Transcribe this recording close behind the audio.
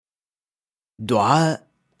دعاء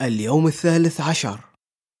اليوم 13.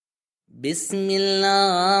 بسم الله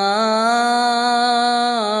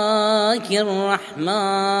الرحمن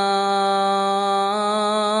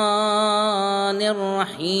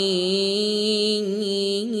الرحيم.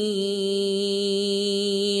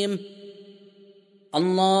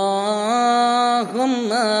 اللهم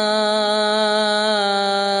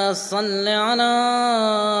صل على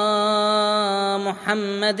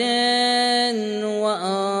محمد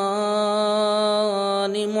وآل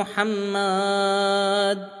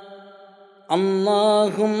محمد.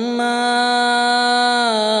 اللهم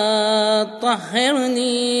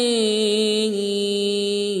طهرني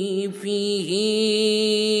فيه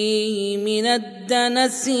من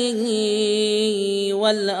الدنس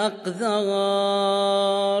والأقذار،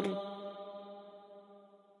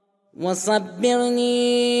 وصبرني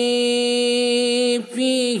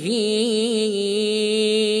فيه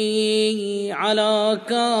على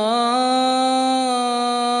كائنات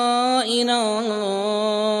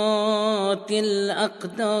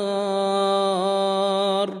الأقدار،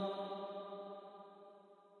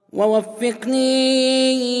 ووفقني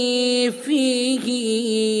فيه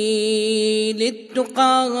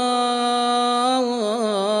للتقى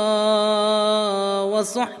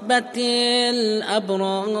وصحبة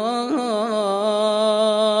الأبرار،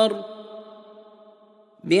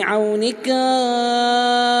 بعونك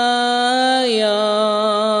يا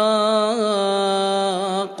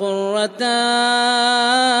قرة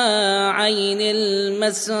عين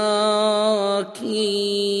المساكين.